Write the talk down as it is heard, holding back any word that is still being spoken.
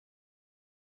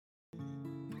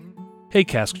Hey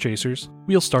Cask Chasers,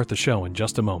 we'll start the show in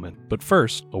just a moment, but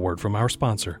first, a word from our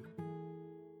sponsor.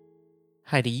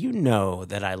 Heidi, you know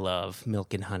that I love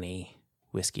milk and honey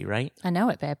whiskey, right? I know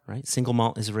it, babe. Right? Single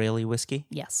malt Israeli whiskey?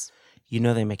 Yes. You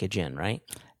know they make a gin, right?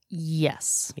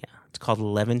 Yes. Yeah. It's called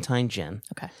Levantine Gin.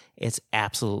 Okay. It's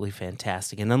absolutely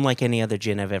fantastic. And unlike any other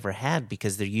gin I've ever had,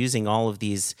 because they're using all of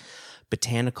these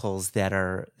botanicals that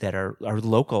are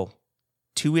local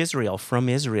to Israel, from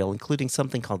Israel, including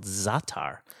something called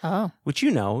za'atar, which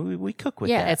you know, we cook with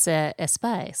that. Yeah, it's a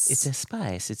spice. It's a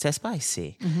spice. It's a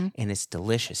spicy. Mm-hmm. And it's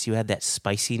delicious. You add that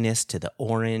spiciness to the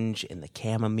orange and the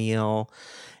chamomile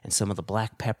and some of the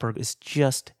black pepper. It's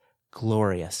just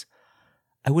glorious.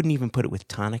 I wouldn't even put it with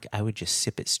tonic. I would just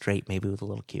sip it straight, maybe with a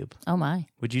little cube. Oh, my.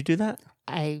 Would you do that?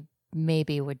 I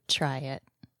maybe would try it.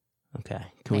 Okay.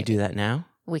 Can we do that now?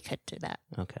 We could do that.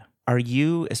 Okay. Are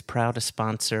you as proud a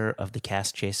sponsor of the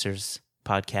Cask Chasers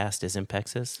podcast as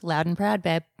Impex is? Loud and proud,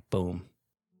 babe. Boom.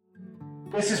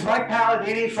 This is Mike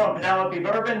Palladini from Penelope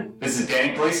Bourbon. This is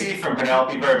Danny Polisi from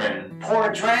Penelope Bourbon. Pour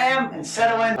a dram and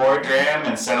settle in. Pour a dram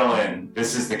and settle in.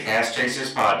 This is the Cask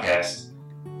Chasers podcast.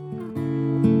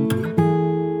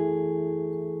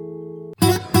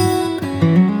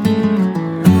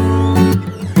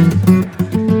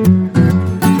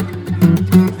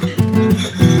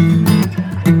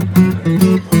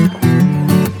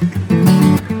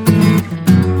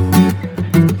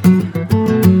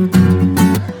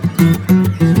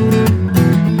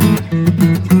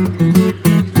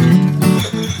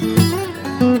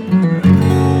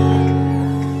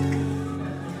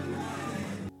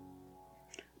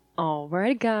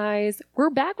 Guys, we're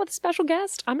back with a special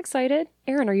guest. I'm excited.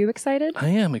 Aaron, are you excited? I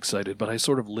am excited, but I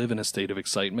sort of live in a state of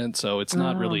excitement, so it's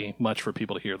not really much for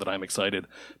people to hear that I'm excited.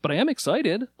 But I am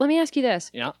excited. Let me ask you this.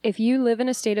 Yeah. If you live in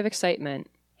a state of excitement,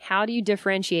 how do you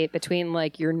differentiate between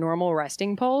like your normal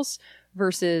resting pulse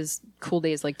versus cool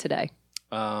days like today?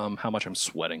 How much I'm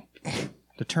sweating.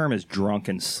 The term is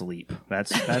drunken sleep. That's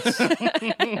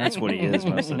that's what he is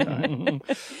most of the time.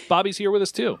 Bobby's here with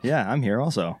us too. Yeah, I'm here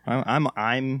also.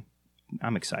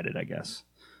 I'm excited, I guess.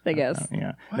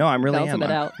 Yeah. No, I'm really Bouncing am.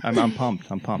 it out. I'm pumped.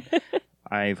 I'm pumped.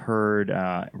 I've heard,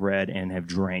 read, and have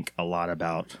drank a lot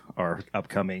about our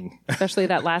upcoming. Especially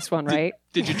that last one, right?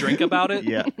 Did you drink about it?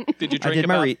 Yeah. Did you I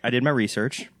drink I did my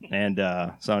research, and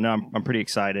so no, I'm pretty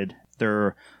excited.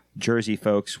 They're Jersey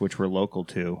folks, which we're local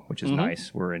to, which is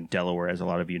nice. We're in Delaware, as a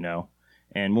lot of you know.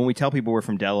 And when we tell people we're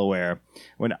from Delaware,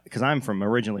 because I'm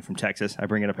originally from Texas, I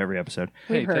bring it up every episode.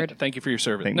 We've heard. Thank you for your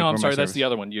service. Thank No, you I'm for my sorry, that's service. the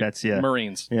other one. That's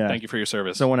Marines. Yeah. Thank you for your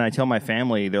service. So when I tell my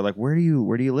family, they're like, where do you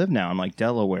live now? I'm like,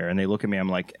 Delaware. And they look at me, I'm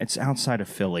like, it's outside of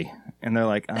Philly. And they're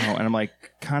like, oh. And I'm like,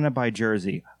 kind of by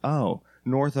Jersey. Oh,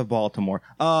 north of Baltimore.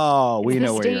 Oh, we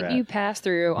know where the you're state at. you pass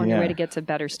through on your Yeah. way to get to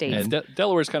better states. And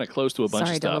Delaware's kind of close to a bunch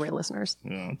Sorry, of stuff. Delaware listeners.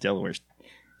 Oh,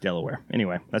 Delaware.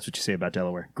 Anyway, that's what you say about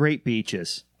Delaware. Great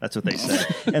beaches. That's what they say.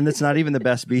 And it's not even the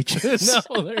best beaches.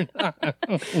 No, they're not.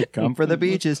 Come for the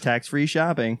beaches, tax-free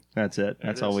shopping. That's it.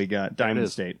 That's all we got. Diamond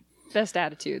is. State. Best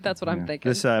attitude. That's what I'm thinking.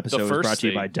 This episode was first brought to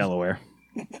you state. by Delaware.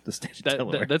 The state of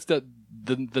Delaware. That's the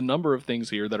number of things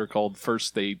here that are called First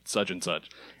State such and such.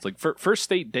 It's like First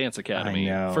State Dance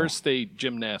Academy, I know. First State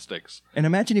Gymnastics, And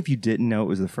imagine if you didn't know it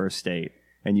was the first state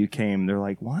and you came, they're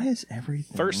like, why is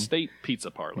everything? First State Pizza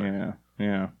Parlor.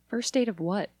 Yeah. First state of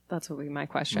what? That's what would be my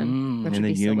question. Which In would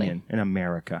the be silly. Union, in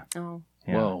America. Oh.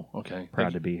 Yeah. Whoa, okay.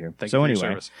 Proud to be here. Thank So you for anyway,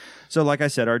 your service. so like I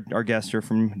said, our guests are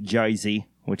from Jersey,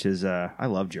 which is, I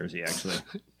love Jersey, actually.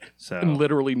 So And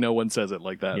literally no one says it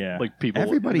like that. Yeah. Like people.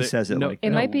 Everybody says it like It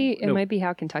that. might be. It no. might be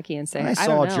how Kentuckians say. I it. I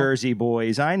saw don't know. Jersey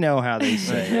boys. I know how they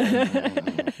say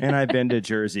it. And I've been to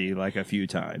Jersey like a few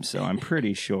times, so I'm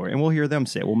pretty sure. And we'll hear them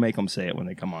say it. We'll make them say it when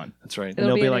they come on. That's right. And It'll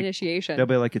they'll be be an like- initiation. They'll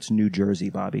be like, it's New Jersey,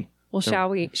 Bobby. Well, shall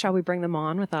we bring them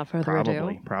on without further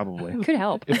ado? Probably. Could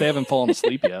help. If they haven't fallen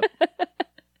asleep yet.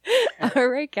 All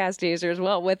right, Cask Chasers.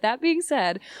 Well, with that being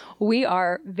said, we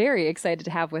are very excited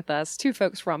to have with us two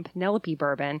folks from Penelope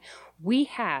Bourbon. We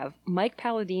have Mike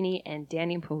Palladini and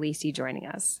Danny Polisi joining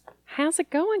us. How's it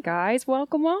going, guys?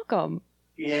 Welcome, welcome.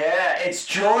 Yeah, it's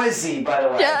Jersey, by the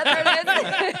way. Yeah, there it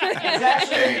is. It's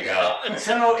actually, There you go.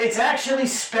 so it's actually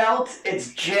spelt,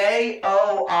 it's Joisey.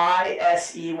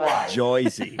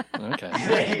 Jersey. Okay.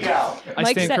 There you go. I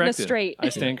Mike's stand setting us corrected. straight. I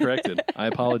stand corrected. I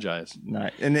apologize.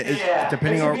 Nice. And Yeah,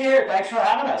 depending good to on be here. Thanks for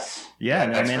having us. yeah,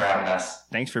 no, Thanks man. for having us.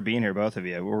 Thanks for being here, both of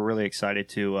you. We're really excited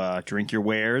to drink your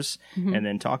wares and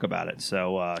then talk about it.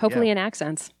 So Hopefully yeah. in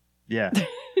accents. Yeah.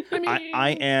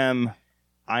 I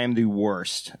am the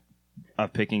worst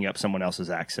of picking up someone else's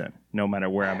accent, no matter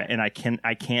where I'm at, and I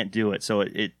can't do it. So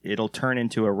it'll turn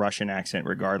into a Russian accent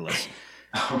regardless.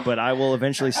 but I will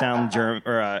eventually sound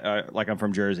like I'm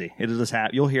from Jersey. It'll just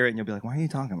happen. You'll hear it and you'll be like, "Why are you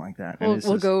talking like that?" And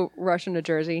We'll go Russian to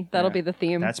Jersey. That'll be the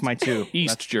theme. That's my two.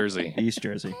 East Jersey. East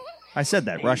Jersey. I said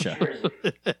that. Russia.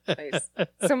 Nice.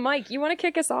 So, Mike, you want to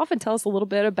kick us off and tell us a little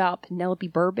bit about Penelope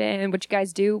Bourbon, what you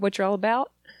guys do, what you're all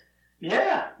about?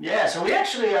 Yeah. So we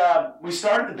actually we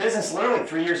started the business literally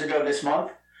 3 years ago this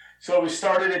month. So we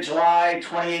started in July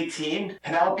 2018.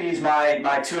 Penelope is my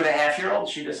 2.5-year-old.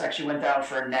 She just actually went down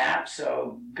for a nap,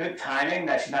 so good timing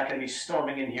that she's not going to be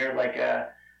storming in here like a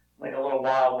little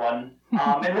wild one.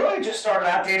 And really just started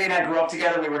out. Danny and I grew up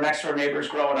together. We were next door neighbors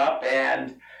growing up,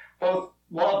 and both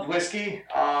loved whiskey,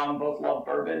 both loved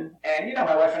bourbon. And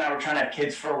my wife and I were trying to have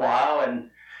kids for a while,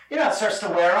 and it starts to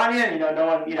wear on you. No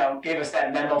one gave us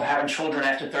that memo of having children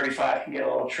after 35 can get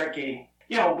a little tricky.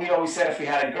 We always said if we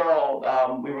had a girl,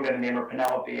 we were going to name her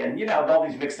Penelope. And, with all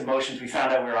these mixed emotions, we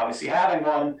found out we were obviously having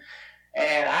one.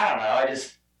 And I don't know,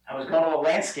 I was going to a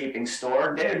landscaping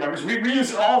store. David remembers, we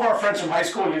use, all of our friends from high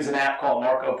school use an app called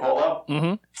Marco Polo.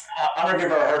 Mm-hmm. I don't know if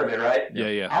you've ever heard of it, right?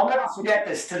 Yeah. I'll never forget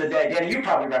this to the day. Danny, you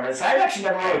probably remember this. I've actually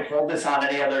never really told this on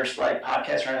any other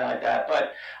podcast or anything like that.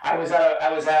 But I was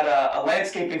at a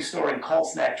landscaping store in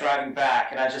Colts Neck driving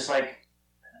back, and I was just like,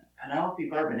 Penelope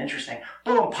Bourbon, interesting.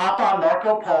 Boom, pop on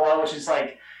Marco Polo, which is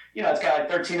like, it's got like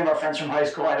 13 of our friends from high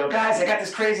school. I go, guys, I got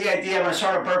this crazy idea. I'm going to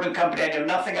start a bourbon company. I know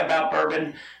nothing about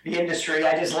bourbon, the industry.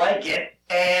 I just like it.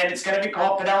 And it's going to be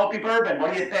called Penelope Bourbon.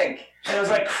 What do you think? And it was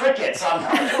like crickets on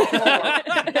Marco Polo.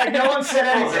 Like no one said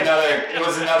anything. It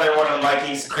was another one of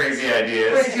Mikey's crazy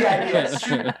ideas. Crazy ideas.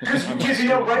 Because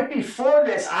right before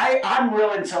this, I'm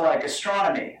real into like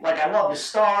astronomy. Like I love the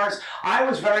stars. I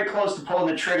was very close to pulling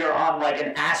the trigger on like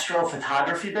an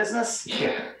astrophotography business.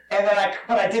 Yeah. And then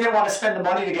I didn't want to spend the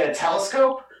money to get a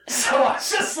telescope. So I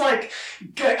was just like,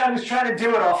 I was trying to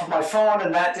do it off of my phone,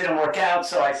 and that didn't work out.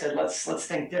 So I said, let's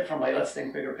think differently. Let's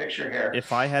think bigger picture here.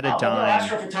 If I had a dime,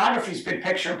 astrophotography's big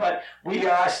picture, but we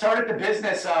started the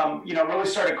business. Really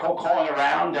started cold calling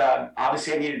around.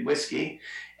 Obviously, I needed whiskey,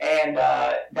 and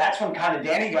that's when kind of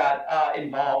Danny got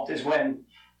involved. Is when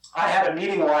I had a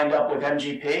meeting lined up with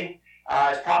MGP.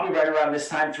 It's probably right around this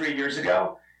time 3 years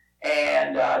ago.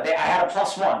 And I had a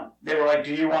 +1. They were like,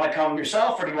 do you want to come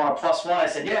yourself or do you want a +1? I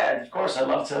said, yeah, of course, I'd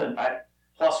love to.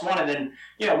 +1. And then,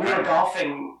 we were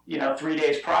golfing, 3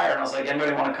 days prior. And I was like,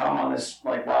 anybody want to come on this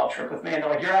like wild trip with me? And they're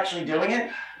like, you're actually doing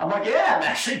it? I'm like, yeah, I'm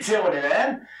actually doing it,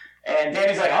 man. And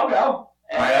Danny's like, I'll go.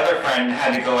 And my other friend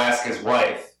had to go ask his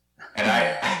wife. And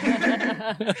I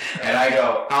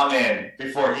go, I'm in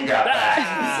before he got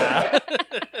back.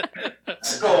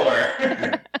 So,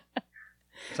 score.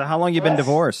 So how long you been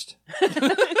divorced?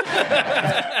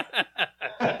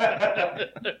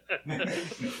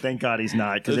 Thank God he's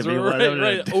not, because if he was,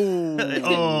 right.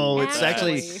 It's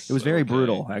actually, it was very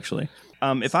brutal, actually.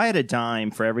 If I had a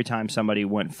dime for every time somebody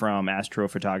went from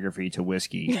astrophotography to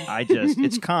whiskey,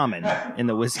 it's common in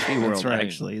the whiskey world, right.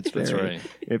 Actually. It's That's very, right.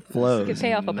 It flows. You could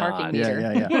pay off a parking meter.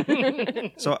 Yeah.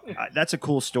 So that's a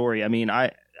cool story. I mean,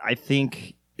 I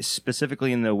think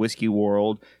specifically in the whiskey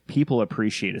world, people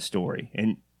appreciate a story.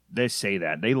 And they say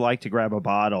that. They like to grab a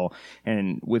bottle.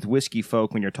 And with whiskey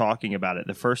folk, when you're talking about it,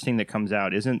 the first thing that comes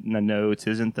out isn't the notes,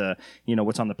 isn't the,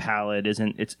 what's on the palate,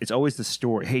 it's always the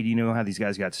story. Hey, do you know how these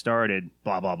guys got started?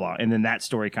 Blah, blah, blah. And then that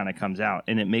story kind of comes out.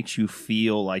 And it makes you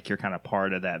feel like you're kind of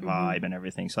part of that vibe and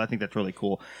everything. So I think that's really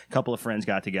cool. A couple of friends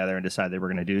got together and decided they were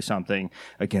going to do something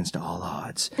against all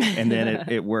odds. And then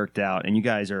it worked out. And you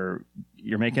guys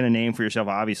you're making a name for yourself,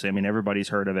 obviously. I mean, everybody's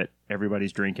heard of it.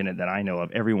 Everybody's drinking it that I know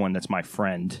of. Everyone that's my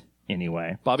friend,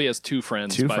 anyway. Bobby has two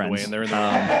friends, by the way, and they're in the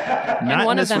room. Not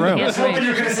one in of this them room. I was hoping you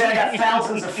were going to say I got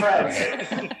thousands of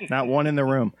friends. Not one in the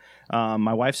room.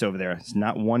 My wife's over there. It's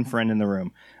not one friend in the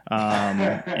room.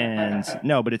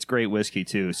 But it's great whiskey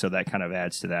too, so that kind of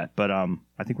adds to that. But I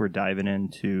think we're diving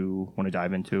into. Want to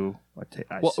dive into?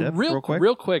 Sip real quick.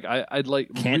 Real quick. I'd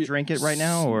like. Can't drink it right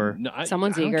now, or no,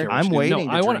 Someone's I don't eager. care what I'm you do. waiting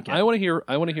No, to drink it.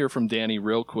 I want to hear from Danny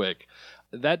real quick.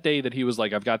 That day that he was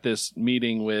like, I've got this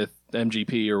meeting with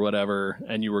MGP or whatever,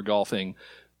 and you were golfing.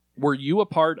 Were you a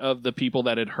part of the people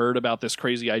that had heard about this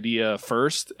crazy idea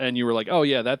first, and you were like, oh,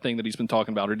 yeah, that thing that he's been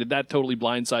talking about? Or did that totally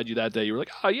blindside you that day? You were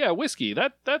like, oh, yeah, whiskey.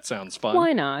 That sounds fun.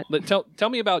 Why not? Tell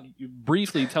me about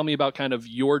kind of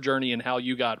your journey and how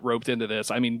you got roped into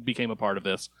this. I mean, became a part of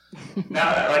this. So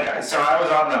I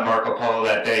was on the Marco Polo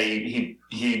that day.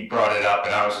 He brought it up,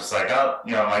 and I was just like, oh,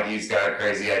 Mikey's got a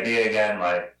crazy idea again.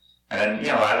 And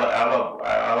then,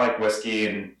 I like whiskey,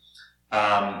 and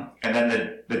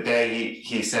then the day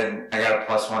he said, I got a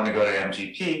 +1 to go to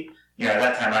MGP, at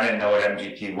that time I didn't know what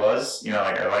MGP was.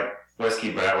 I like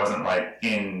whiskey, but I wasn't like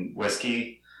in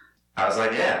whiskey. I was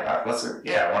like, I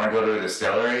want to go to a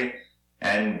distillery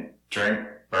and drink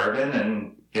bourbon,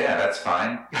 and yeah, that's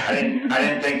fine. I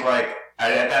didn't think like,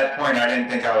 at that point, I didn't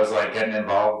think I was like getting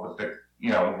involved with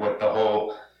with the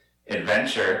whole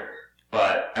adventure.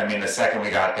 But I mean, the second we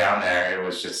got down there, it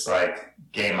was just like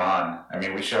game on. I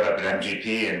mean, we showed up at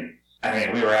MGP, and I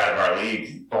mean, we were out of our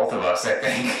league, both of us, I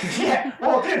think. Yeah,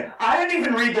 well, dude, I didn't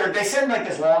even read they sent like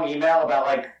this long email about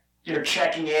like, you're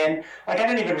checking in. Like, I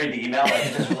didn't even read the email. Like,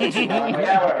 just relates to email. I'm like,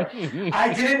 yeah, whatever.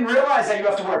 I didn't realize that you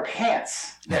have to wear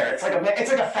pants there. It's like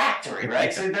a factory,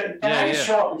 right? So I just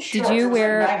show up in shorts. Did you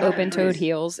wear like open-toed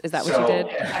heels? Is that what you did?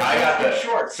 I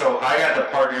got the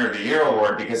Partner of the Year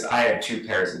award because I had 2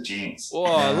 pairs of jeans.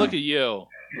 Whoa, look at you.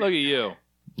 Look at you.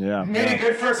 Yeah. Made a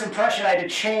good first impression. I had to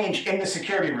change in the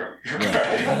security room.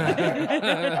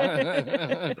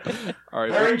 All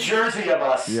right. Very Jersey of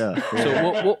us. Yeah.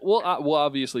 So we'll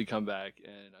obviously come back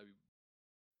and.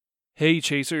 Hey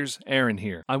Chasers, Aaron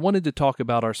here. I wanted to talk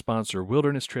about our sponsor,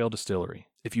 Wilderness Trail Distillery.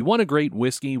 If you want a great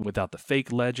whiskey without the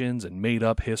fake legends and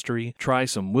made-up history, try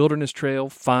some Wilderness Trail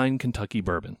Fine Kentucky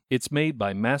Bourbon. It's made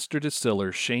by master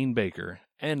distiller Shane Baker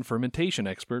and fermentation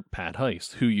expert Pat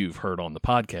Heist, who you've heard on the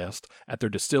podcast, at their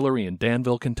distillery in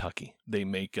Danville, Kentucky. They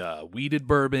make a wheated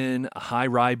bourbon, a high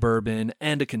rye bourbon,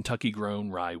 and a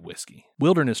Kentucky-grown rye whiskey.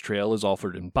 Wilderness Trail is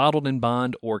offered in bottled in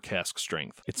bond or cask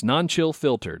strength. It's non-chill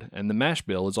filtered, and the mash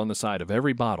bill is on the side of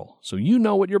every bottle, so you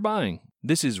know what you're buying.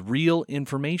 This is real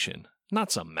information. Not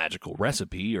some magical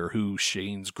recipe or who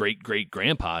Shane's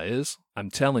great-great-grandpa is. I'm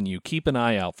telling you, keep an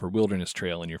eye out for Wilderness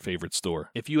Trail in your favorite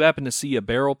store. If you happen to see a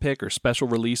barrel pick or special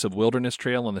release of Wilderness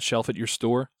Trail on the shelf at your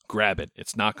store, grab it.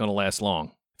 It's not going to last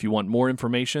long. If you want more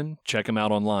information, check them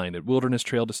out online at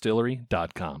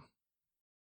wildernesstraildistillery.com.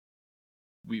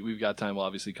 We've got time. We'll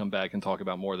obviously come back and talk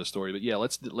about more of the story, but yeah,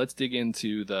 let's dig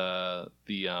into the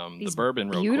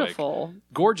bourbon real quick. Beautiful,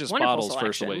 gorgeous wonderful bottles.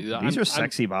 First selection. away, These are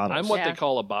sexy bottles. I'm what they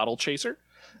call a bottle chaser.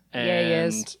 And, yeah, he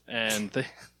is. And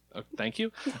thank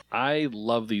you. I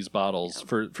love these bottles.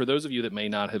 For those of you that may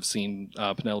not have seen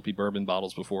Penelope Bourbon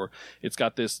bottles before, it's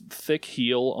got this thick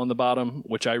heel on the bottom,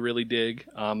 which I really dig.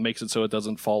 Makes it so it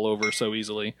doesn't fall over so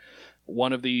easily.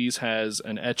 One of these has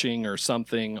an etching or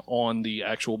something on the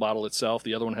actual bottle itself.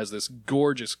 The other one has this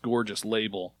gorgeous, gorgeous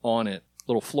label on it.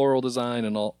 Little floral design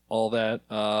and all that.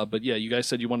 But yeah, you guys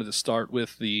said you wanted to start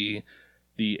with the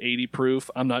 80 proof.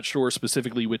 I'm not sure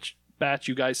specifically which batch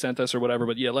you guys sent us or whatever,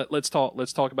 but yeah, let's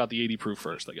talk about the 80 proof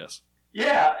first, I guess.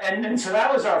 Yeah, and so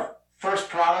that was our first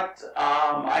product.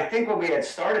 I think when we had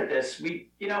started this,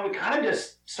 we kind of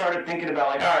just started thinking about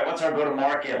like, all right, what's our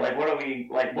go-to-market? Like, what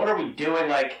are we doing?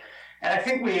 Like, and I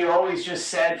think we always just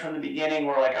said from the beginning,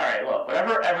 we're like, all right, look,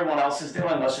 whatever everyone else is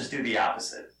doing, let's just do the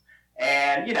opposite.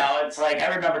 And, it's like,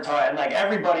 I remember talking, like,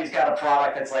 everybody's got a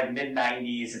product that's like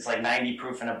mid-90s, it's like 90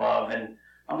 proof and above. And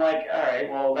I'm like, all right,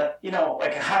 well,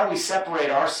 like, how do we separate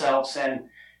ourselves? And,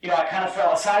 I kind of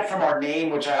felt, aside from our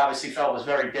name, which I obviously felt was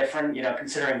very different,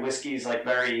 considering whiskey is like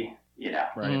very,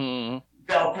 right. Mm-hmm.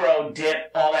 Velcro,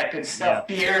 dip, all that good stuff.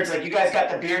 Yeah. Beards, like you guys got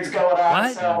the beards going on.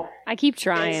 What? So I keep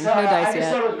trying. No dice yet. I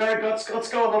just thought it was very good. Let's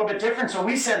go a little bit different. So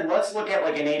we said, let's look at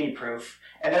like an 80 proof.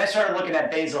 And then I started looking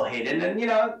at Basil Hayden.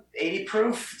 And, 80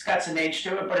 proof, it's got some age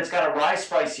to it, but it's got a rye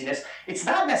spiciness. It's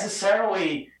not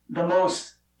necessarily the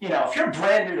most, if you're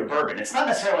brand new to bourbon, it's not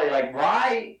necessarily like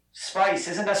rye spice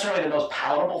isn't necessarily the most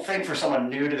palatable thing for someone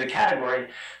new to the category.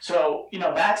 So,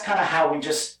 that's kind of how we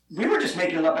were just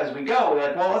making it up as we go. We're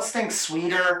like, well, let's think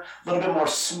sweeter, a little bit more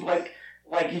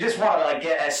like you just want to like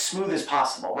get as smooth as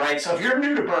possible, right? So if you're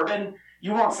new to bourbon,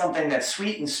 you want something that's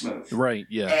sweet and smooth. Right,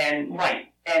 yeah.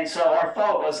 And so our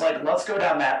thought was like, let's go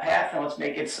down that path and let's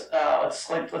make it,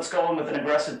 let's go in with an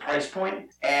aggressive price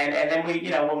point. And then we,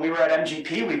 when we were at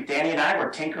MGP, Danny and I were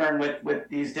tinkering with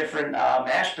these different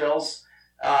mash bills.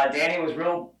 Danny was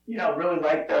really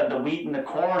liked the wheat and the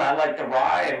corn. I liked the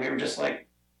rye, and we were just like,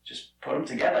 just put them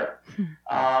together. And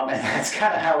that's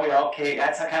kind of how it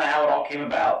all came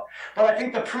about. But I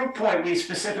think the proof point we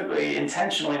specifically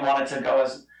intentionally wanted to go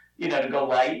as, to go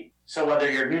light. So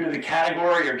whether you're new to the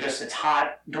category or just it's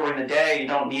hot during the day, you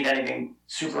don't need anything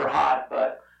super hot,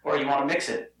 or you want to mix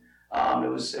it. It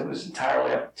was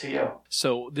entirely up to you.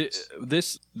 So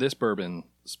this bourbon,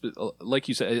 like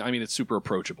you said, I mean, it's super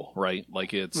approachable, right?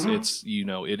 Like it's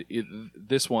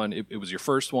this one, it was your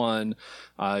first one.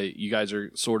 You guys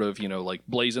are sort of, like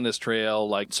blazing this trail.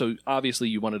 Like, so obviously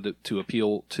you wanted to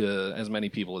appeal to as many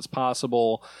people as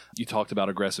possible. You talked about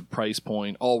aggressive price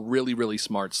point, all really, really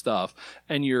smart stuff.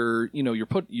 And you're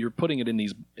putting it in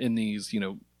these,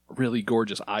 really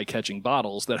gorgeous, eye-catching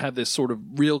bottles that have this sort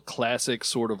of real classic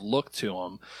sort of look to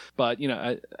them. But,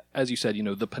 as you said,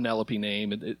 the Penelope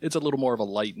name, it's a little more of a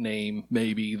light name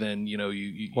maybe than,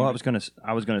 Well, I was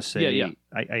gonna say, Yeah.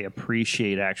 I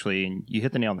appreciate actually, and you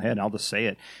hit the nail on the head. And I'll just say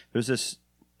it. There's this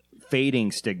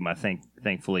fading stigma,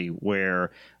 thankfully,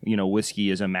 where whiskey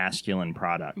is a masculine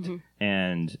product,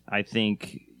 and I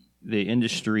think the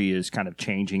industry is kind of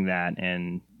changing that.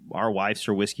 And our wives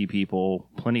are whiskey people.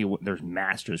 There's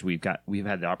masters we've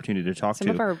had the opportunity to talk to.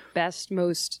 Some of our best,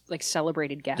 most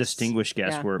celebrated guests, distinguished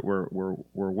guests, were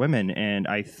women, and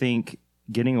I think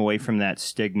getting away from that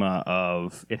stigma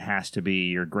of it has to be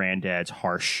your granddad's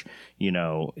harsh,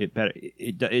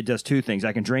 it does two things.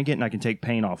 I can drink it and I can take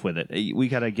pain off with it. We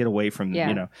got to get away from,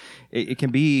 it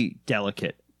can be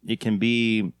delicate. It can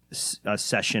be a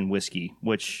session whiskey,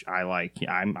 which I like.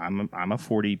 I'm a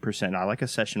 40%. I like a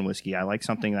session whiskey. I like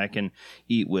something that I can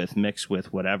eat with, mix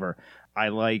with, whatever. I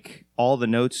like all the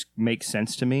notes make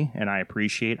sense to me, and I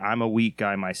appreciate. I'm a wheat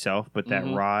guy myself, but that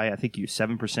rye, I think you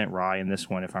 7% rye in this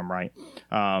one, if I'm right.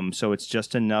 So it's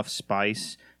just enough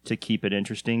spice to keep it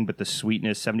interesting, but the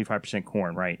sweetness, 75%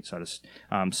 corn, right?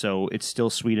 So it's still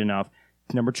sweet enough.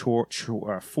 Number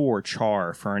 4,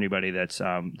 char, for anybody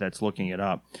that's looking it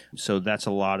up. So that's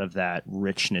a lot of that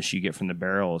richness you get from the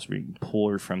barrels,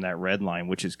 poured from that red line,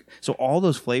 which is so all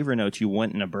those flavor notes you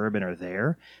want in a bourbon are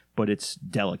there, but it's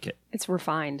delicate. It's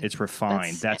refined.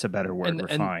 That's a better word,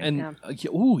 refined.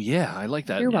 I like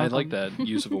that. You're I welcome. like that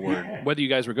use of a word. Whether you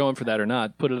guys were going for that or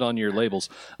not, put it on your labels.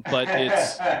 But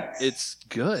it's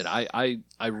good. I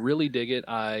really dig it.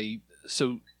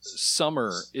 So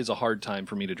summer is a hard time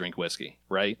for me to drink whiskey,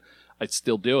 right? I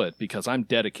still do it because I'm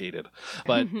dedicated,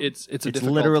 but it's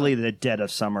literally the dead of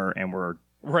summer, and we're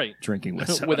drinking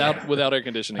whiskey without air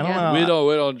conditioning. I don't know.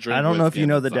 We don't drink. I don't know if you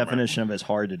know the summer. definition of it's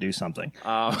hard to do something.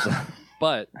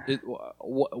 But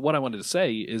what I wanted to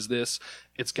say is this: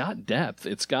 it's got depth.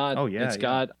 It's got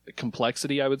got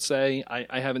complexity. I would say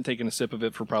I haven't taken a sip of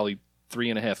it for probably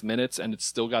 3.5 minutes, and it's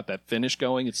still got that finish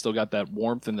going. It's still got that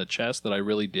warmth in the chest that I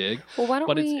really dig. Well, why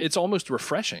don't it's almost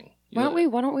refreshing. Why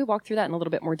don't we walk through that in a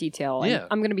little bit more detail? Yeah. And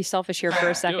I'm going to be selfish here for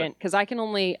a second because I can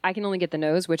only get the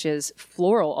nose, which is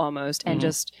floral almost, and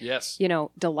just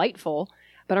delightful.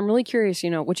 But I'm really curious,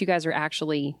 what you guys are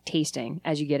actually tasting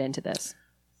as you get into this.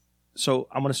 So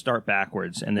I'm going to start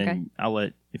backwards, and then I'll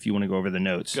let, if you want to go over the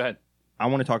notes. Go ahead. I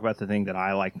want to talk about the thing that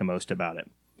I like the most about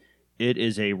it. It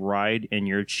is a ride in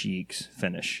your cheeks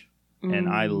finish. And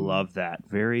I love that.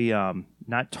 Very,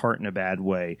 not tart in a bad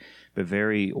way, but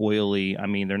very oily. I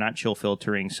mean, they're not chill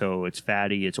filtering, so it's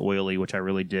fatty, it's oily, which I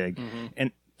really dig.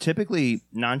 And typically,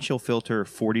 non-chill filter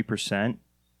 40%,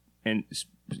 and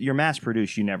your mass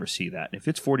produced, you never see that. If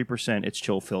it's 40%, it's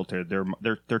chill filter.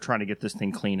 They're trying to get this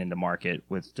thing clean into market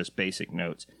with just basic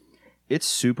notes. It's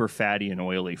super fatty and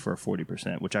oily for a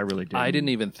 40%, which I really did. I didn't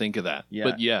even think of that. Yeah.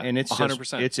 But and it's 100%.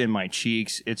 Just, it's in my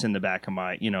cheeks, it's in the back of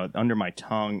my, under my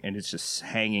tongue, and it's just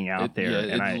hanging out there.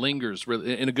 Yeah, and it lingers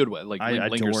really in a good way. Like I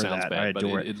lingers adore sounds that. bad, I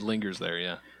adore but it lingers there.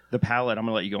 Yeah. The palate, I'm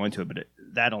gonna let you go into it, but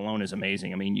that alone is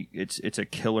amazing. I mean, it's a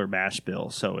killer mash bill,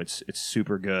 so it's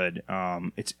super good.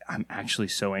 I'm actually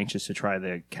so anxious to try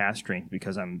the cask drink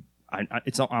because I'm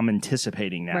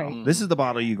anticipating now. Right. This is the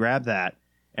bottle. You grab that.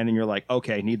 And then you're like,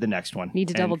 okay, need the next one. Need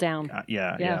to double down.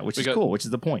 Which is cool, which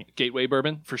is the point. Gateway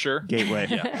bourbon for sure. Gateway.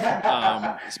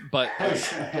 But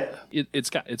it's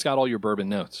got all your bourbon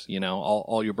notes,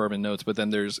 all your bourbon notes. But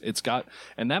then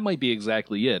and that might be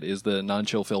exactly it. Is the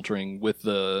non-chill filtering with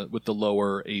the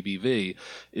lower ABV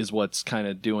is what's kind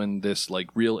of doing this like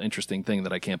real interesting thing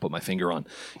that I can't put my finger on,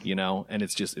 And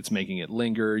it's making it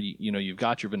linger. You've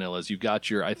got your vanillas, you've got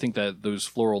I think that those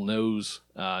floral notes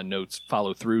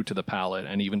follow through to the palate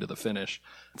and even to the finish.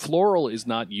 Floral is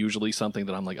not usually something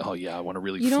that I'm like, oh yeah, I want to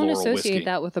really floral whiskey. You don't associate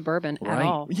that with a bourbon at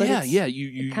all. But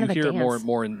you hear it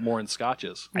more in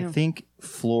scotches. I think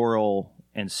floral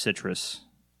and citrus,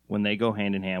 when they go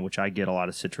hand in hand, which I get a lot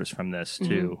of citrus from this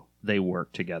too, they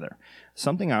work together.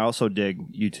 Something I also dig,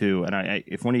 you too, and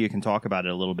if one of you can talk about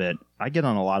it a little bit, I get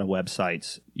on a lot of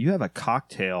websites. You have a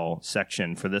cocktail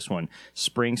section for this one.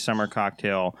 Spring, summer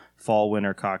cocktail, fall,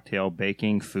 winter cocktail,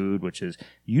 baking, food, which is,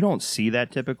 you don't see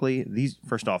that typically.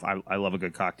 First off, I love a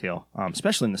good cocktail,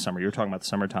 especially in the summer. You're talking about the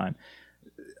summertime.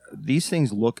 These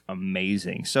things look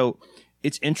amazing. So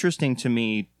it's interesting to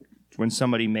me when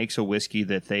somebody makes a whiskey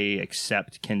that they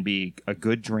accept can be a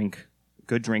good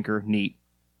drinker, neat,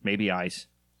 maybe ice,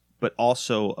 but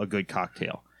also a good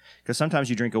cocktail. Because sometimes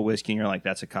you drink a whiskey and you're like,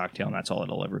 that's a cocktail and that's all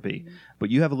it'll ever be.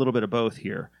 But you have a little bit of both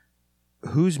here.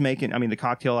 who's making, I mean, the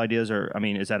cocktail ideas are, I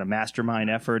mean, is that a mastermind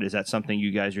effort? Is that something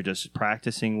you guys are just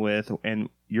practicing with? And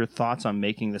your thoughts on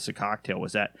making this a cocktail?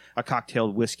 Was that a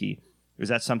cocktailed whiskey? Is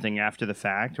that something after the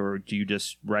fact, or do you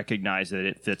just recognize that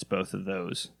it fits both of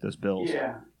those bills?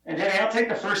 Yeah. And Danny, I'll take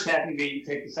the first half and you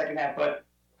take the second half. But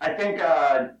I think,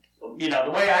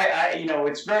 the way I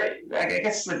it's very, I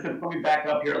guess, let me back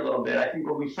up here a little bit. I think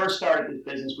when we first started this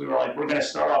business, we were like, we're going to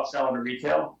start off selling to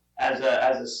retail as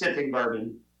a sipping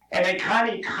bourbon. And then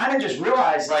kind of just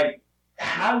realized, like,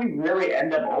 how we really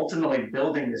end up ultimately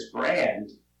building this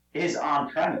brand is on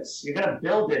premise. You're going to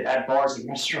build it at bars and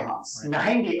restaurants.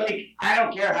 Right. I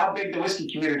don't care how big the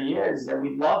whiskey community is, and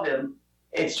we love them.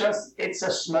 It's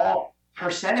a small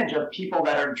percentage of people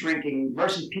that are drinking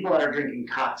versus people that are drinking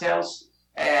cocktails.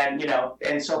 And,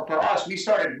 and so for us, we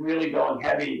started really going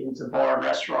heavy into bar and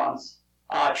restaurants,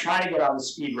 trying to get on the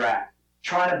speed rack,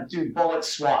 trying to do bullet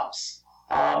swaps.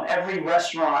 Every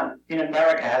restaurant in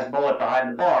America has bullet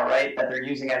behind the bar, right, that they're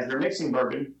using as their mixing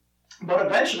bourbon. But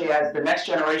eventually, as the next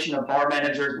generation of bar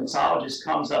managers, mixologists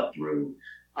comes up through,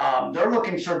 they're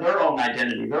looking for their own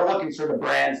identity. They're looking for the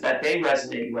brands that they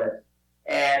resonate with.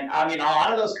 And, I mean, a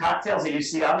lot of those cocktails that you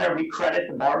see on there, we credit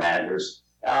the bar managers.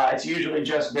 It's usually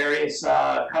just various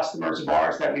customers of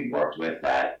ours that we've worked with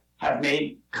that have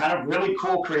made kind of really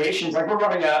cool creations. Like, we're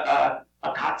running a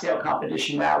cocktail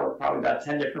competition now with probably about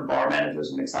 10 different bar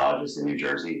managers and mixologists in New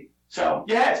Jersey. So,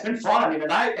 yeah, it's been fun. I mean,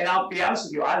 and I'll be honest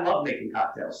with you, I love making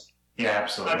cocktails. Yeah,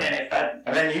 absolutely. I mean,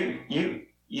 and then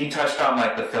you touched on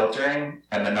like the filtering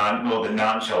and the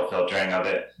non-chill filtering of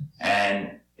it,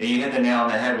 and you hit the nail on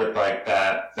the head with like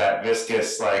that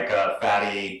viscous, like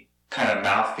fatty kind of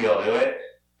mouthfeel to it,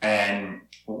 and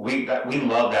we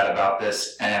love that about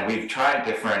this, and we've tried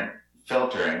different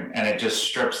filtering, and it just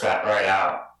strips that right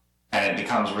out, and it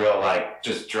becomes real like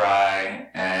just dry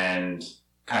and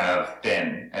kind of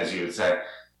thin, as you would say.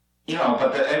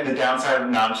 But the downside of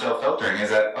non-chill filtering is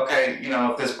that, okay,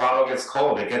 if this bottle gets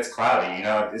cold, it gets cloudy,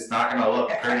 it's not going to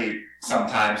look pretty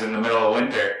sometimes in the middle of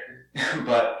winter,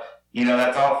 but,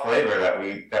 that's all flavor that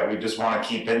we just want to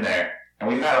keep in there. And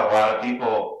we've had a lot of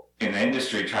people in the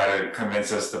industry try to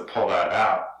convince us to pull that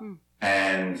out.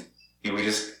 And we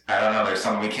just, I don't know, there's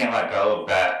something, we can't let go of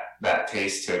that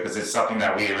taste to it, because it's something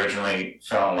that we originally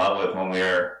fell in love with when we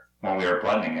were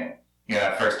blending it.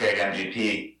 That first day at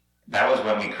MGP, that was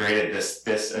when we created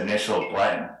this initial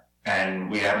blend, and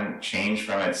we haven't changed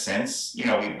from it since.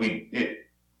 It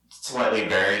slightly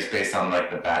varies based on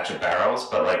like the batch of barrels,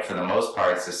 but like for the most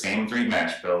part, it's the same 3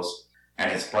 mash bills,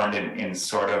 and it's blended in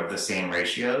sort of the same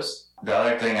ratios. The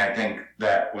other thing I think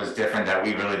that was different that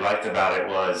we really liked about it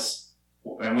was,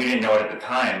 and we didn't know it at the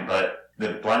time, but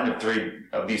the blend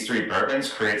of these 3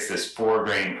 bourbons creates this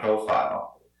 4-grain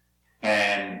profile,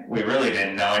 and we really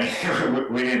didn't know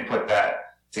anything. We didn't put that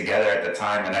together at the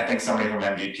time, and I think somebody from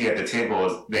MGP at the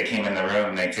table, they came in the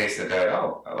room and they tasted that.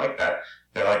 Oh, I like that.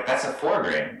 They're like, that's a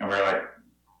 4-grain, and we're like,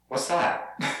 what's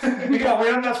that? We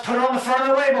don't have to put it on the front of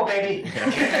the label, baby.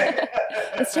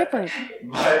 It's different.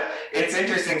 But it's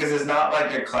interesting because it's not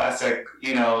like your classic,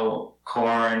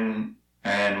 corn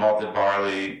and malted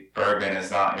barley bourbon.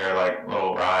 Is not your like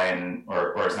little rye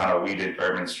or it's not a wheated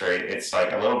bourbon straight. It's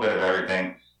like a little bit of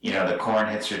everything. The corn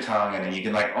hits your tongue, and then you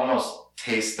can like almost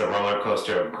taste the roller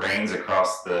coaster of grains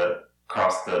across the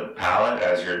palate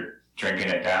as you're drinking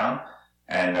it down,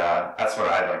 and that's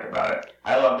what I like about it.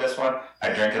 I love this one. I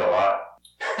drink it a lot,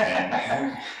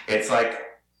 and it's like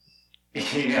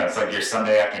it's like your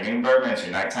Sunday afternoon bourbon. It's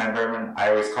your nighttime bourbon. I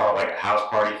always call it like a house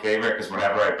party favorite, because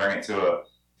whenever I bring it to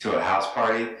a house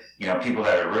party, people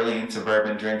that are really into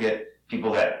bourbon drink it.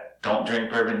 People that don't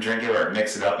drink bourbon drink it, or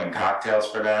mix it up in cocktails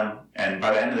for them. And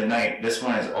by the end of the night, this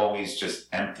one is always just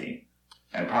empty.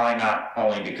 And probably not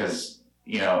only because,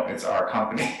 it's our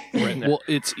company. Right. Well,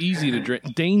 it's easy to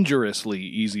drink, dangerously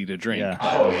easy to drink. Yeah.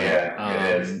 Oh,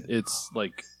 yeah, it is. It's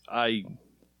like, I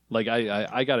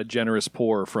got a generous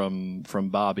pour from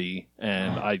Bobby,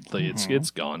 and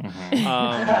it's gone.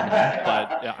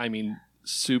 But I mean,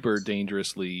 super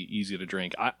dangerously easy to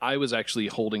drink. I was actually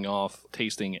holding off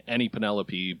tasting any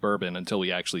Penelope bourbon until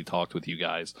we actually talked with you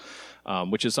guys,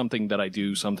 which is something that I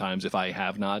do sometimes if I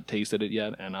have not tasted it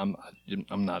yet, and I'm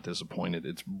not disappointed.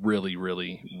 It's really,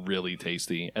 really, really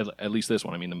tasty. At least this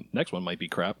one. I mean, the next one might be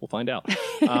crap. We'll find out. Keep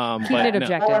it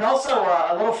objective. Oh, and also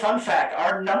a little fun fact: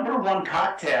 our number 1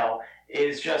 cocktail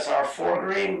is just our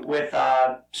 4-grain with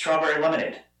strawberry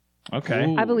lemonade. Okay.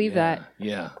 Ooh, I believe that.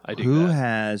 Yeah, I do. Who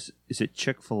has, is it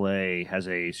Chick-fil-A has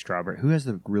a strawberry, who has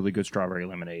the really good strawberry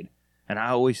lemonade? And I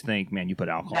always think, man, you put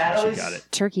alcohol in this, you got it.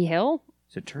 Turkey Hill?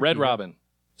 Is it Turkey Red Hill? Robin.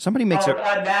 Somebody makes it.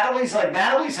 Natalie's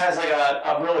has like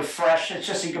a really fresh, it's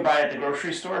just you can buy it at the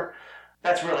grocery store.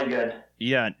 That's really good.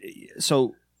 Yeah.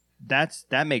 So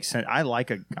that makes sense. I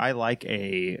like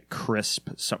a crisp.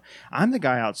 So I'm the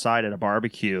guy outside at a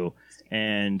barbecue,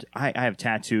 and I have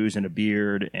tattoos and a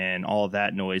beard and all of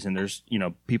that noise. And there's,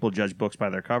 people judge books by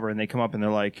their cover, and they come up and they're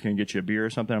like, "Can I get you a beer or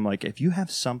something?" I'm like, if you have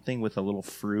something with a little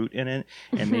fruit in it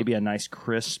and maybe a nice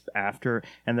crisp after,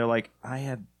 and they're like, "I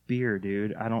have beer,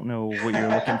 dude. I don't know what you're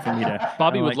looking for me to."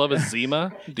 Bobby I'm would like, love a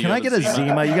Zima. Do you Can I have get a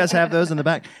Zima? You guys have those in the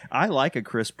back. I like a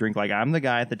crisp drink. Like, I'm the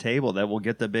guy at the table that will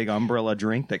get the big umbrella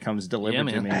drink that comes delivered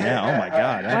to me. Yeah. Oh my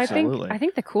God. Well, Absolutely. I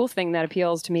think the cool thing that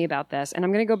appeals to me about this, and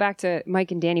I'm going to go back to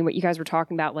Mike and Danny, what you guys were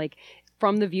talking about, like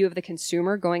from the view of the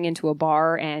consumer going into a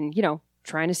bar and,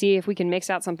 trying to see if we can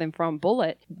mix out something from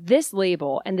Bullet. This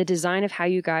label and the design of how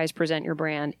you guys present your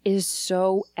brand is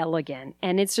so elegant.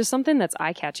 And it's just something that's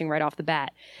eye-catching right off the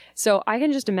bat. So I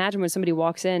can just imagine when somebody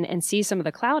walks in and sees some of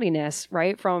the cloudiness,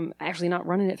 right, from actually not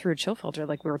running it through a chill filter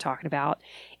like we were talking about,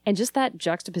 and just that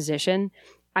juxtaposition.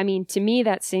 I mean, to me,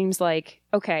 that seems like,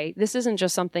 okay, this isn't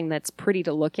just something that's pretty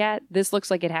to look at. This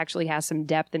looks like it actually has some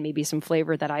depth and maybe some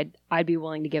flavor that I'd be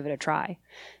willing to give it a try.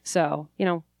 So,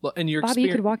 Well, and Bobby,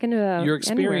 you could walk into you're experienced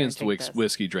anywhere and take this.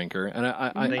 whiskey drinker, and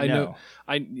I know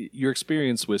your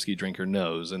experienced whiskey drinker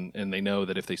knows, and they know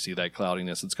that if they see that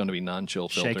cloudiness, it's going to be non-chill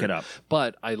filter. Shake it up.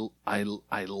 But I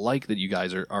like that you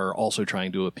guys are also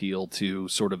trying to appeal to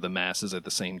sort of the masses at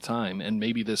the same time, and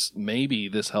maybe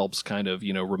this helps kind of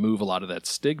remove a lot of that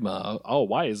stigma. Oh,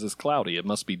 why is this cloudy? It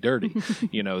must be dirty,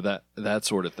 that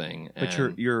sort of thing. But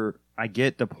And- I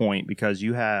get the point, because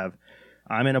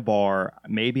I'm in a bar.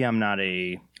 Maybe I'm not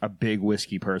a big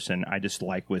whiskey person. I just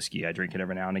like whiskey. I drink it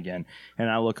every now and again. And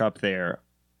I look up there.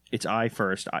 It's eye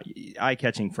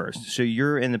catching first. So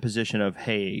you're in the position of,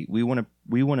 hey, we want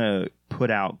to put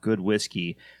out good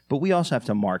whiskey, but we also have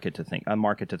to market to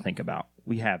think about.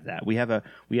 We have that. We have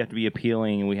to be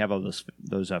appealing, and we have all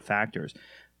those factors.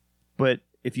 But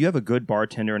if you have a good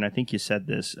bartender, and I think you said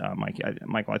this,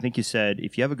 Michael, I think you said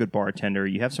if you have a good bartender,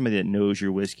 you have somebody that knows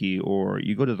your whiskey, or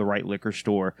you go to the right liquor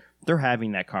store, they're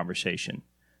having that conversation.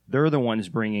 They're the ones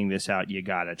bringing this out. You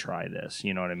got to try this.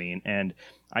 You know what I mean? And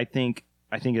I think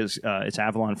it's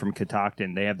Avalon from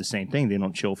Catoctin. They have the same thing. They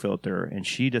don't chill filter. And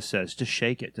she just says, just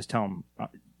shake it. Just tell them,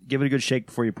 give it a good shake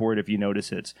before you pour it if you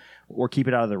notice it, or keep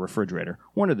it out of the refrigerator.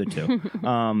 One of the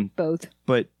two. Both.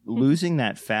 But losing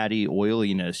that fatty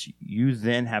oiliness, you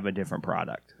then have a different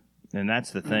product. And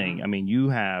that's the thing. I mean, you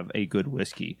have a good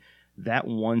whiskey. That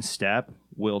one step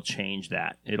will change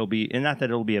that. And not that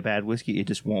it'll be a bad whiskey, it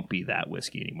just won't be that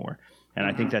whiskey anymore. And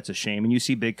I think that's a shame. And you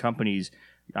see big companies.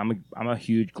 I'm a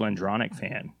huge GlenDronach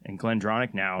fan, and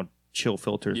GlenDronach now chill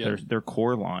filters their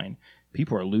core line.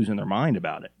 People are losing their mind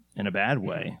about it in a bad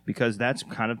way, because that's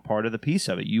kind of part of the piece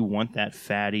of it. You want that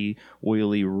fatty,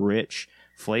 oily, rich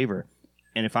flavor.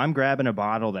 And if I'm grabbing a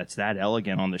bottle that's that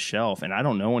elegant on the shelf and I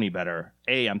don't know any better,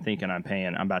 I'm thinking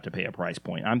I'm about to pay a price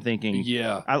point. I'm thinking,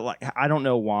 I don't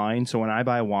know wine. So when I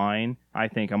buy wine, I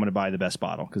think I'm going to buy the best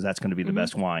bottle, because that's going to be the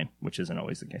best wine, which isn't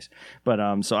always the case.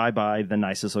 But so I buy the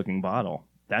nicest looking bottle.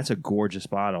 That's a gorgeous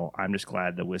bottle. I'm just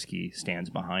glad the whiskey stands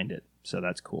behind it. So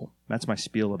that's cool. That's my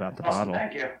spiel about the bottle.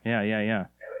 Thank you. Yeah.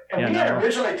 And we had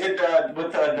originally did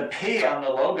with the P on the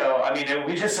logo. I mean,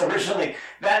 we just originally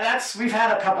we've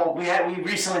had a couple. We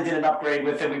recently did an upgrade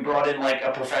with it. We brought in like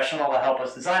a professional to help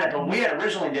us design it. But we had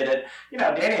originally did it.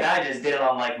 Danny and I just did it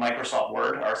on like Microsoft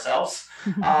Word ourselves.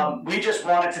 We just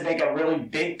wanted to make a really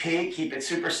big P, keep it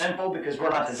super simple, because we're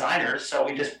not designers. So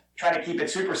we just try to keep it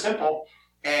super simple.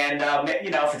 And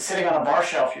if it's sitting on a bar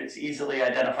shelf, it's easily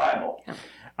identifiable.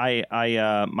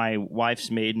 My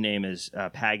wife's maiden name is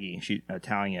Paggy. She's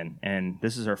Italian, and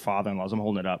this is her father-in-law's. I'm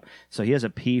holding it up. So he has a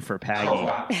P for Paggy. Oh,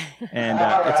 wow. And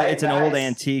it's an old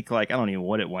antique. Like, I don't even know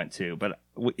what it went to, but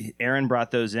Aaron brought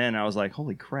those in. I was like,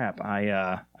 holy crap.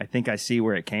 I think I see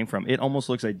where it came from. It almost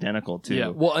looks identical to. Yeah.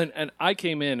 Well, and I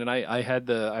came in, and I had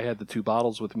the two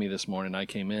bottles with me this morning. I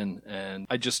came in, and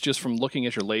I just from looking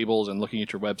at your labels and looking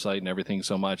at your website and everything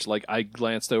so much, like I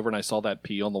glanced over and I saw that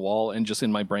P on the wall, and just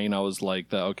in my brain I was like,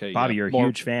 Bobby, you're a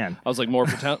huge fan. I was like,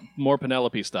 more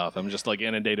Penelope stuff. I'm just like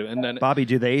inundated. And then Bobby,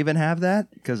 do they even have that?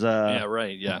 Because yeah,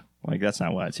 right, yeah. Like, that's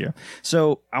not why it's here.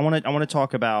 So I want to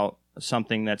talk about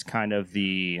something that's kind of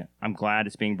I'm glad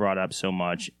it's being brought up so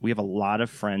much. We have a lot of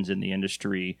friends in the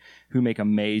industry who make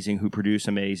amazing, who produce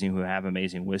amazing, who have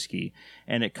amazing whiskey,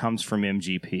 and it comes from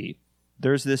MGP.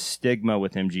 There's this stigma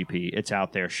with MGP. It's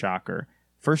out there, shocker.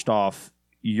 First off,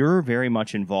 you're very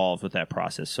much involved with that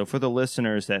process. So for the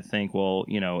listeners that think, well,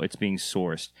 it's being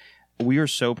sourced, we are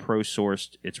so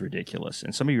pro-sourced, it's ridiculous.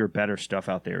 And some of your better stuff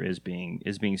out there is being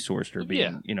sourced or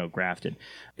being, grafted.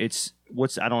 It's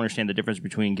I don't understand the difference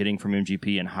between getting from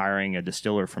MGP and hiring a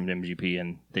distiller from MGP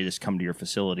and they just come to your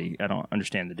facility. I don't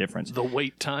understand the difference. The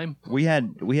wait time. We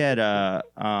had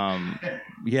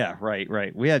yeah,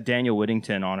 right. We had Daniel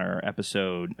Whittington on our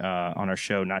episode on our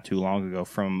show not too long ago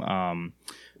from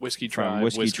Whiskey Tribe.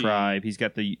 Whiskey Tribe. He's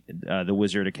got the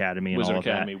Wizard Academy and Wizard all of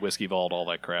Academy, that. Whiskey Vault, all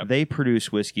that crap. They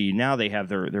produce whiskey. Now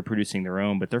they're producing their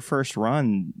own, but their first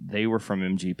run, they were from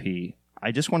MGP.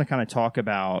 I just want to kind of talk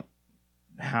about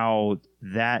how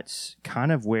that's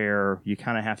kind of where you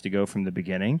kind of have to go from the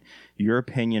beginning. Your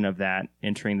opinion of that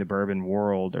entering the bourbon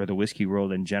world or the whiskey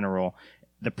world in general,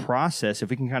 the process,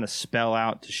 if we can kind of spell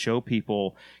out to show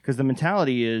people, because the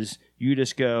mentality is you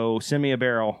just go, send me a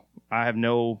barrel. I have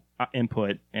no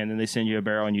input, and then they send you a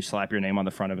barrel and you slap your name on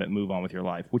the front of it and move on with your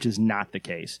life, which is not the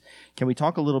case. Can we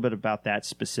talk a little bit about that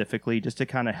specifically, just to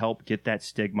kind of help get that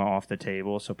stigma off the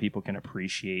table so people can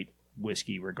appreciate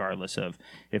whiskey regardless of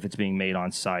if it's being made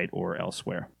on site or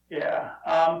elsewhere? Yeah.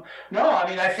 No, I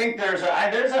mean, I think there's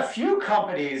a few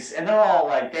companies, and they're all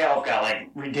like, they all got like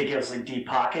ridiculously deep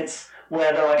pockets,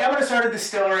 where they're like, I'm going to start a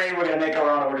distillery, we're going to make our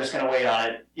own, and we're just going to wait on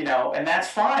it, and that's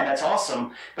fine, that's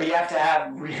awesome, but you have to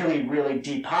have really, really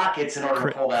deep pockets in order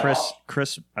to pull that off.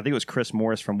 Chris, I think it was Chris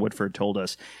Morris from Woodford told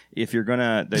us, if you're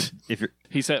gonna,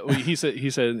 he said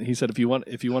if you want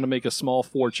to make a small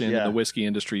fortune in the whiskey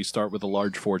industry, start with a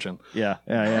large fortune. Yeah.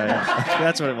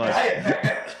 That's what it was.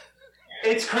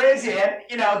 It's crazy. And,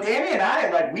 Danny and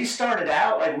I, we started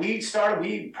out,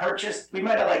 we purchased, we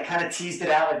might have kind of teased it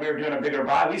out like we were doing a bigger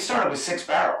buy. We started with 6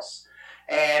 barrels.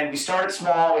 And we started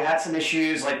small. We had some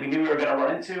issues we knew we were going to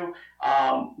run into.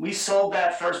 We sold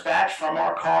that first batch from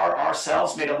our car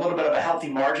ourselves, made a little bit of a healthy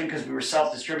margin because we were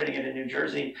self-distributing it in New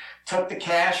Jersey. Took the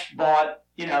cash, bought,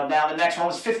 now the next one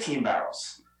was 15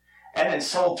 barrels. And then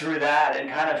sold through that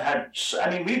and kind of had,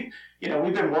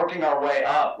 we've been working our way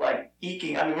up,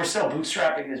 eking. We're still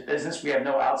bootstrapping this business. We have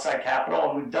no outside capital,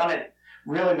 and we've done it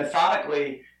really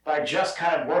methodically by just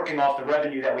kind of working off the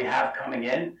revenue that we have coming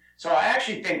in. So I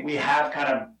actually think we have kind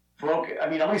of broken,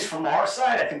 at least from our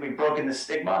side, I think we've broken the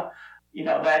stigma,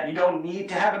 that you don't need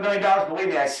to have $1 million. Believe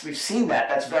me, we've seen that.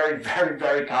 That's very, very,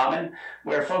 very common,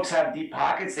 where folks have deep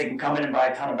pockets. They can come in and buy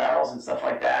a ton of barrels and stuff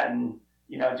like that and,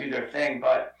 do their thing.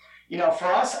 But for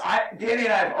us, Danny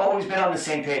and I have always been on the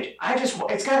same page.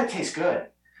 It's got to taste good.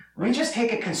 We just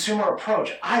take a consumer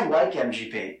approach. I like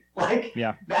MGP.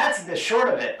 That's the short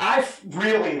of it. I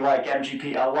really like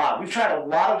MGP a lot. We've tried a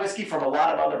lot of whiskey from a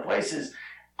lot of other places.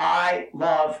 I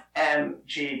love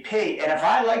MGP. And if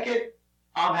I like it,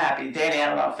 I'm happy. Danny, I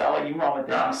don't know, fella, you run with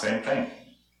that. No, same thing.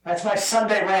 That's my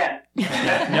Sunday rant.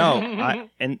 No,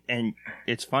 and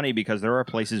it's funny because there are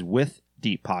places with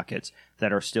deep pockets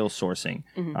that are still sourcing,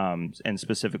 and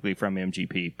specifically from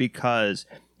MGP, because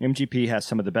MGP has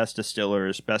some of the best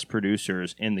distillers, best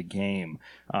producers in the game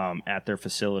at their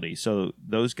facility. So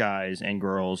those guys and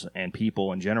girls and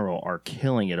people in general are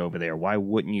killing it over there. Why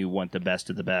wouldn't you want the best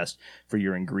of the best for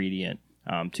your ingredient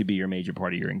to be your major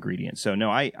part of your ingredient? So no,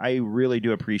 I really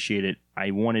do appreciate it. I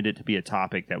wanted it to be a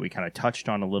topic that we kind of touched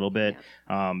on a little bit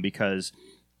because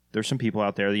there's some people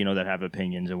out there, that have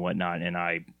opinions and whatnot, and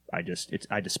I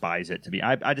despise it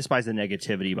I despise the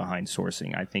negativity behind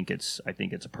sourcing. I think it's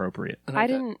appropriate.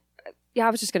 I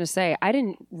was just going to say, I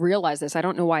didn't realize this. I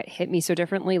don't know why it hit me so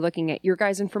differently looking at your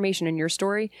guys' information and your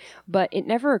story, but it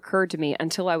never occurred to me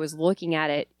until I was looking at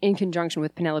it in conjunction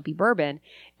with Penelope Bourbon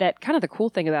that kind of the cool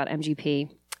thing about MGP,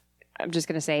 I'm just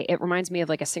going to say, it reminds me of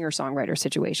a singer-songwriter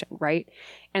situation, right?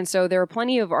 And so there are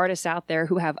plenty of artists out there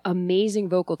who have amazing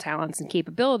vocal talents and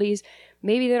capabilities.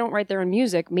 Maybe they don't write their own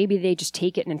music. Maybe they just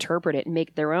take it and interpret it and make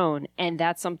it their own. And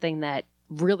that's something that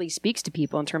really speaks to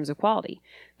people in terms of quality.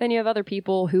 Then you have other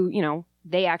people who,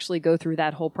 they actually go through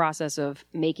that whole process of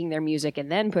making their music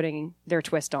and then putting their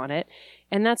twist on it.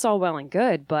 And that's all well and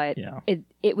good, but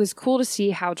it was cool to see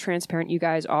how transparent you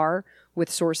guys are with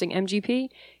sourcing MGP,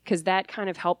 because that kind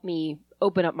of helped me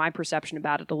open up my perception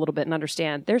about it a little bit and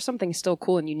understand there's something still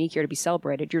cool and unique here to be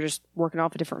celebrated. You're just working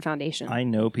off a different foundation. I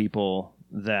know people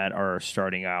that are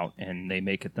starting out and they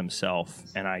make it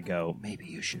themselves, and I go, maybe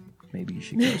you should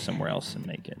go somewhere else and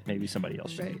make it. Maybe somebody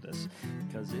else should do this,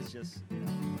 because it's just,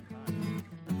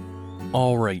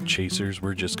 All right, Chasers,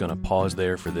 we're just going to pause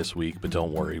there for this week, but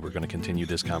don't worry, we're going to continue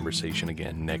this conversation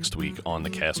again next week on the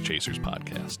Cast Chasers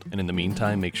podcast. And in the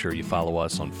meantime, make sure you follow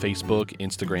us on Facebook,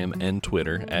 Instagram, and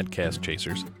Twitter at Cast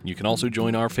Chasers. You can also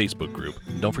join our Facebook group.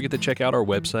 Don't forget to check out our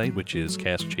website, which is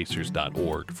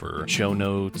castchasers.org, for show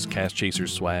notes, Cast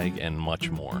Chasers swag, and much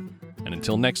more. And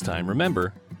until next time,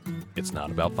 remember, it's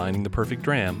not about finding the perfect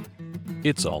dram.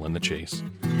 It's all in the chase.